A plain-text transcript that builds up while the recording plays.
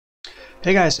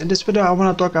Hey guys, in this video I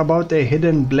want to talk about the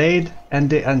hidden blade and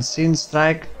the unseen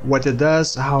strike, what it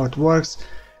does, how it works,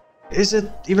 is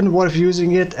it even worth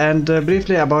using it, and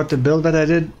briefly about the build that I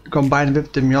did combined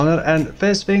with the Mjolnir. And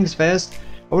first things first,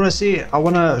 I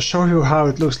want to show you how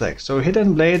it looks like. So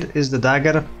hidden blade is the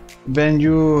dagger. When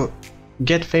you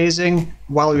get phasing,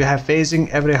 while you have phasing,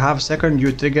 every half second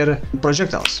you trigger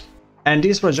projectiles, and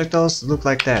these projectiles look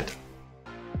like that.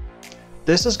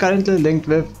 This is currently linked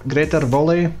with greater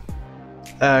volley,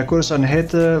 curse on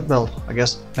hit, well, I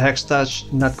guess hex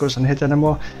touch, not curse on hit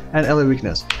anymore, and early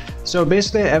weakness. So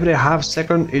basically every half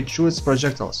second it shoots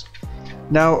projectiles.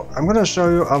 Now I'm gonna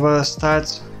show you our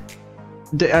stats.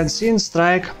 The unseen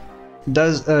strike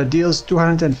deals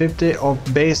 250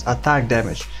 of base attack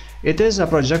damage. It is a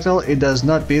projectile, it does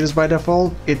not pierce by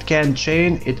default, it can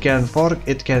chain, it can fork,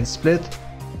 it can split,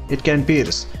 it can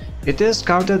pierce. It is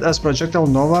counted as projectile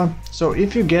nova, so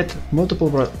if you get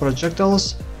multiple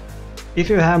projectiles, if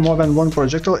you have more than one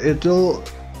projectile, it will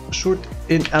shoot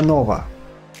in a nova.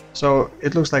 So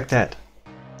it looks like that.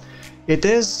 It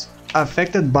is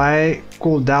affected by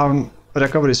cooldown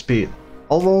recovery speed.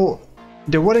 Although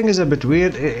the wording is a bit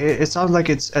weird, it sounds like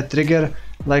it's a trigger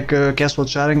like Caspiro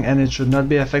charring, and it should not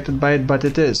be affected by it, but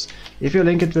it is. If you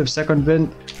link it with second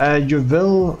wind, you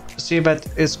will see that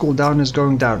its cooldown is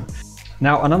going down.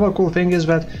 Now another cool thing is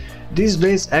that these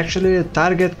blades actually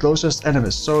target closest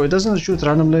enemies, so it doesn't shoot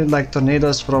randomly like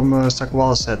tornadoes from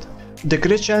Sakwal set. The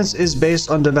crit chance is based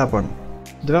on the weapon.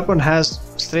 The weapon has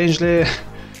strangely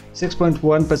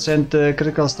 6.1%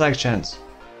 critical strike chance.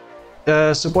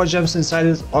 Support gems inside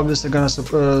it obviously gonna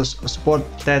support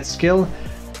that skill.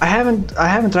 I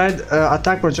haven't tried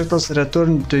attack projectiles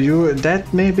return to you.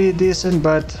 That may be decent,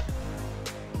 but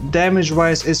damage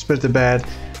wise it's pretty bad.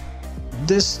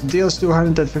 This deals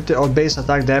 250 of base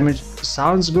attack damage,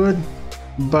 sounds good,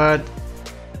 but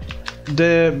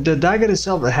the dagger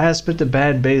itself has pretty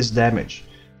bad base damage.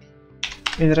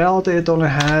 In reality it only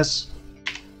has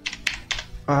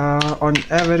on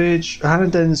average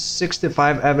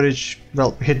 165 average,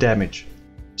 well, hit damage.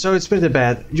 So it's pretty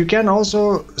bad. You can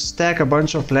also stack a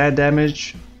bunch of flat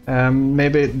damage,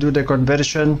 maybe do the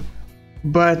conversion,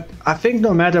 but I think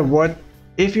no matter what,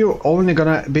 if you're only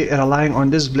gonna be relying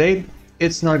on this blade,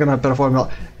 it's not gonna perform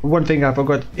well. One thing I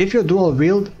forgot, if you dual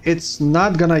wield, it's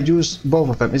not gonna use both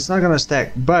of them, it's not gonna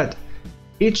stack, but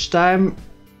each time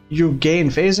you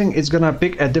gain phasing, it's gonna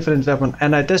pick a different weapon.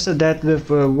 And I tested that with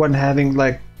one having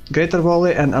like greater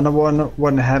volley and another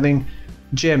one having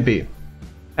GMP,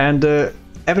 and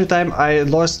every time I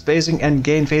lost phasing and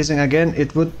gained phasing again,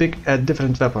 it would pick a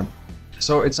different weapon,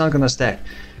 so it's not gonna stack.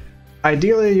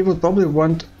 Ideally you would probably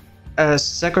want a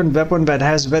second weapon that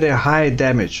has very high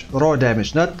damage, raw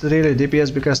damage, not really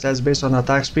DPS because that's based on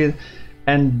attack speed,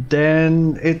 and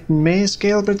then it may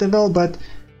scale pretty well. But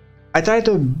I tried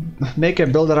to make a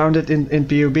build around it in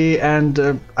PUB,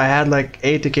 and I had like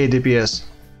 80k DPS.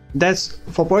 That's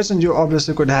for poison, you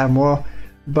obviously could have more,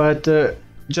 but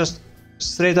just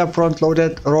straight up front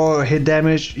loaded raw hit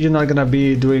damage, you're not gonna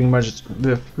be doing much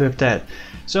with that.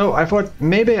 So I thought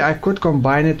maybe I could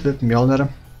combine it with Mjolnir,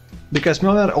 because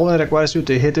Mjolnir only requires you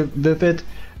to hit it with it,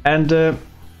 and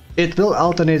it will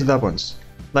alternate weapons.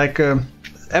 Like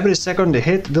every second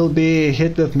hit will be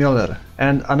hit with Mjolnir,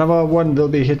 and another one will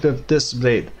be hit with this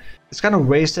blade. It's kind of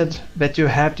wasted that you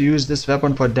have to use this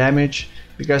weapon for damage,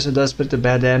 because it does pretty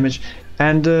bad damage.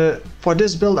 And for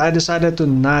this build I decided to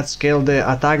not scale the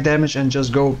attack damage and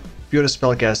just go pure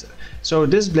spellcaster. So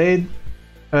this blade,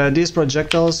 these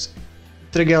projectiles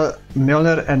trigger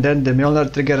Mjolnir, and then the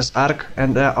Mjolnir triggers arc,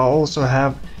 and I also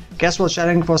have Caspiro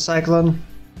charring for cyclone.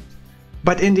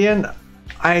 But in the end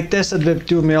I tested with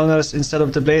 2 Mjolnirs instead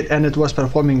of the blade, and it was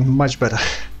performing much better.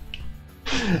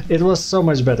 It was so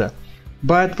much better.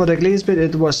 But for the glee speed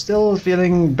it was still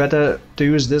feeling better to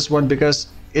use this one, because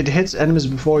it hits enemies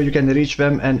before you can reach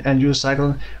them and use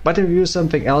cyclone. But if you use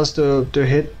something else to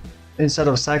hit instead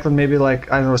of cyclone, maybe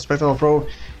like, I don't know, spectral throw,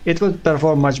 it would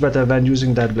perform much better than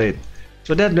using that blade.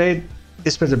 So that blade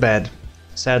is pretty bad,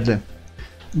 sadly.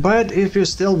 But if you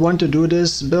still want to do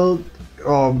this build,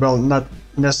 or well, not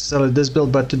necessarily this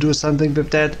build, but to do something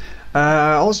with that,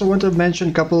 I also want to mention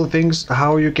a couple of things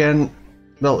how you can,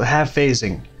 well, have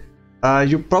phasing.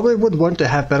 You probably would want to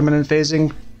have permanent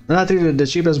phasing. Not really the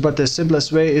cheapest, but the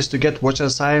simplest way is to get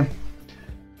Watcher's Eye.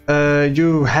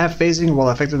 You have phasing while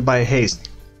affected by haste.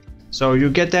 So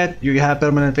you get that, you have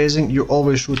permanent phasing, you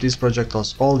always shoot these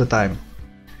projectiles all the time.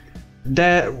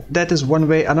 That is one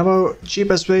way. Another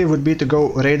cheapest way would be to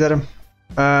go Raider,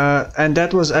 and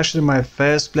that was actually my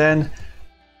first plan.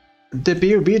 The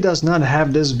PUB does not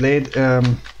have this blade,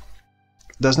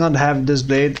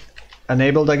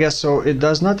 enabled, I guess, so it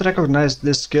does not recognize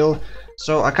this skill.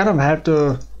 So I kind of had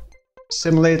to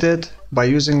simulate it by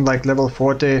using like level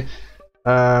 40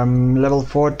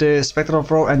 spectral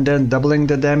throw and then doubling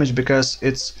the damage, because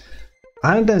it's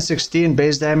 116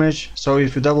 base damage. So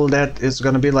if you double that, it's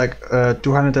gonna be like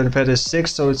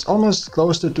 236, so it's almost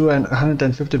close to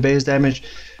 250 base damage,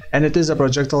 and it is a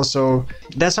projectile. So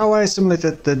that's how I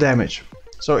simulated the damage.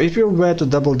 So if you were to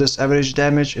double this average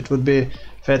damage, it would be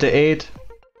 38,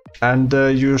 and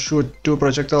you shoot 2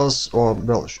 projectiles, or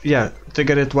well, yeah,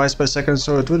 trigger it twice per second,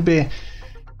 so it would be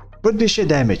shit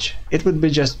damage. It would be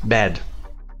just bad.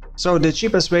 So the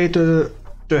cheapest way to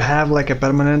have like a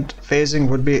permanent phasing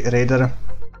would be Raider.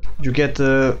 You get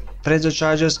frenzy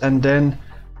charges, and then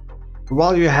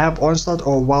while you have onslaught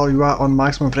or while you are on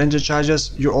maximum frenzy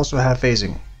charges, you also have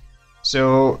phasing.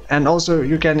 So, and also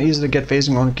you can easily get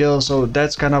phasing on kill, so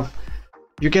that's kind of,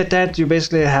 you get that, you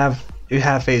basically have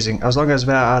phasing as long as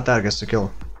there are targets to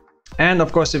kill. And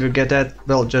of course, if you get that,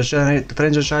 well, just generate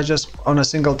frenzy charges on a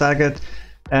single target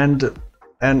and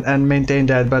maintain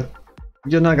that, but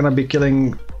you're not gonna be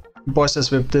killing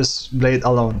bosses with this blade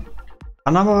alone.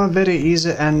 Another very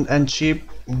easy and cheap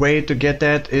way to get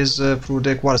that is through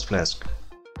the quartz flask.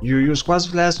 You use quartz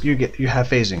flask, you have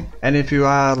phasing, and if you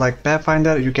are like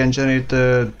Pathfinder, you can generate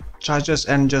the charges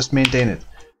and just maintain it.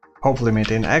 Hopefully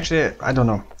maintain. Actually, I don't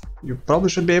know. You probably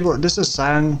should be able. This is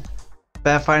Scion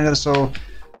Pathfinder, so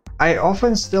I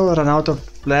often still run out of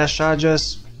flash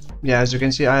charges. Yeah, as you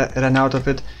can see, I ran out of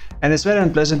it, and it's very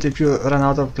unpleasant if you run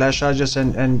out of flash charges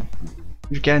and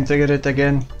you can't trigger it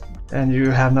again and you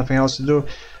have nothing else to do.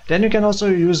 Then you can also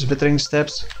use withering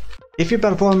steps. If you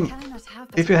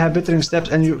have withering steps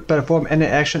and you perform any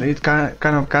action, it kind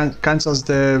of cancels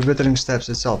the withering steps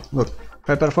itself. Look, if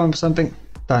I perform something,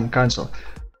 done, cancel.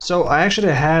 So I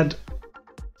actually had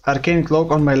Arcane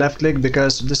Cloak on my left click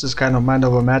because this is kind of mind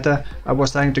over matter. I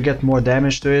was trying to get more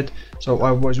damage to it, so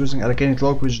I was using Arcane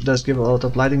Cloak, which does give a lot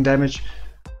of lightning damage,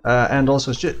 and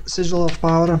also Sigil of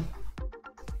Power.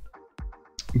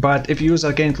 But if you use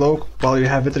Arcane Cloak while you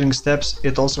have Withering Steps,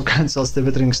 it also cancels the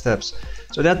Withering Steps.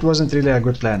 So that wasn't really a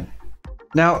good plan.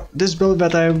 Now, this build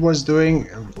that I was doing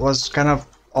was kind of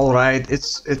alright.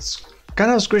 It's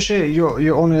kind of squishy.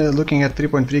 You're only looking at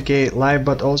 3.3k life,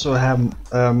 but also have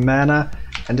mana.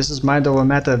 And this is mind over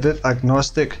matter with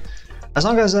Agnostic. As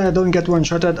long as I don't get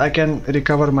one-shotted, I can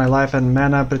recover my life and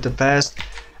mana pretty fast.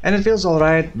 And it feels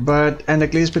alright, and the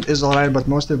clear speed is alright, but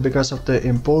mostly because of the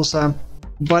Inpulsa.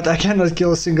 But I cannot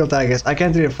kill single targets. I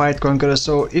can't really fight Conquerors,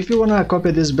 so if you wanna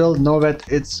copy this build, know that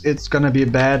it's gonna be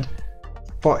bad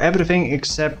for everything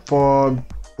except for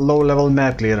low-level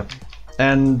map clear.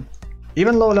 And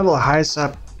even low-level heists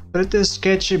are pretty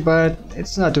sketchy, but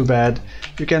it's not too bad.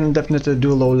 You can definitely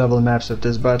do low-level maps with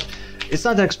this, but it's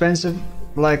not expensive.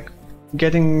 Like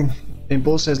getting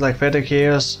Impulse is like 30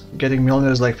 heals, getting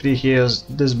Mjolner is like 3 heals.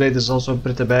 This blade is also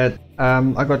pretty bad.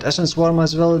 I got Essence Swarm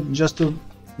as well, just to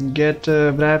get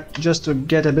wrap, just to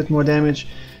get a bit more damage,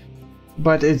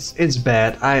 but it's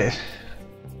bad.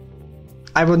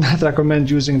 I would not recommend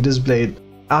using this blade.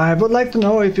 I would like to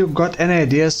know if you've got any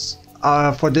ideas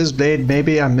for this blade.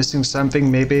 Maybe I'm missing something,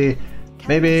 maybe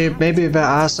there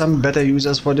are some better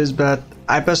users for this, but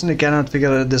I personally cannot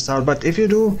figure this out. But if you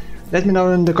do, let me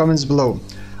know in the comments below.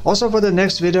 Also, for the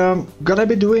next video, I'm gonna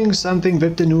be doing something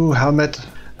with the new helmet,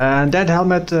 and that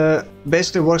helmet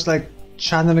basically works like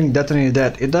channeling Destiny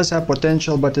Dead. It does have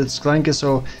potential, but it's clunky,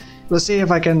 so we'll see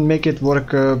if I can make it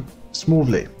work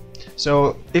smoothly.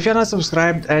 So if you're not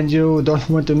subscribed and you don't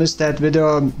want to miss that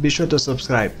video, be sure to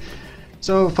subscribe.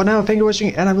 So for now, thank you for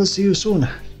watching, and I will see you soon.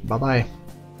 Bye bye.